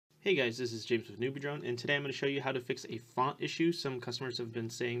Hey guys, this is James with NewBeeDrone, and today I'm going to show you how to fix a font issue some customers have been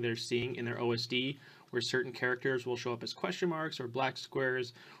saying they're seeing in their OSD, where certain characters will show up as question marks or black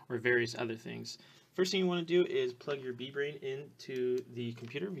squares or various other things. First thing you want to do is plug your BeeBrain into the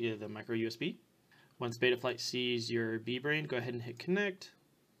computer via the micro USB. Once Betaflight sees your BeeBrain, go ahead and hit connect.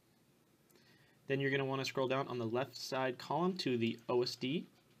 Then you're going to want to scroll down on the left side column to the OSD.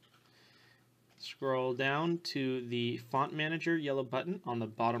 Scroll down to the Font Manager yellow button on the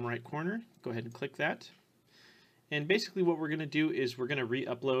bottom right corner. Go ahead and click that. And basically what we're going to do is we're going to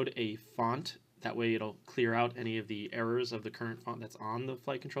re-upload a font. That way it'll clear out any of the errors of the current font that's on the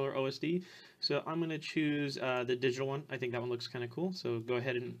Flight Controller OSD. So I'm going to choose the digital one. I think that one looks kind of cool. So go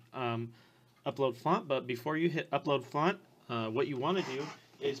ahead and upload font. But before you hit upload font, what you want to do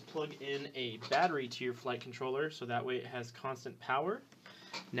is plug in a battery to your Flight Controller so that way it has constant power.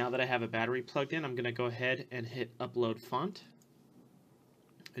 Now that I have a battery plugged in, I'm going to go ahead and hit upload font.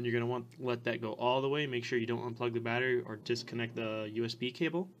 And you're going to want to let that go all the way. Make sure you don't unplug the battery or disconnect the USB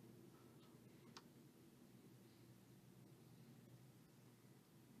cable.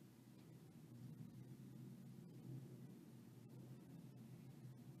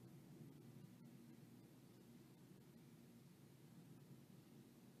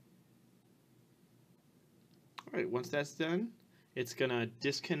 Alright, once that's done, it's going to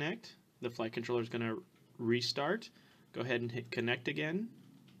disconnect. The flight controller is going to restart. Go ahead and hit connect again.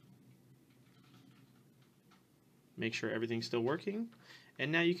 Make sure everything's still working.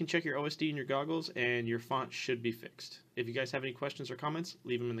 And now you can check your OSD in your goggles and your font should be fixed. If you guys have any questions or comments,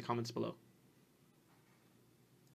 leave them in the comments below.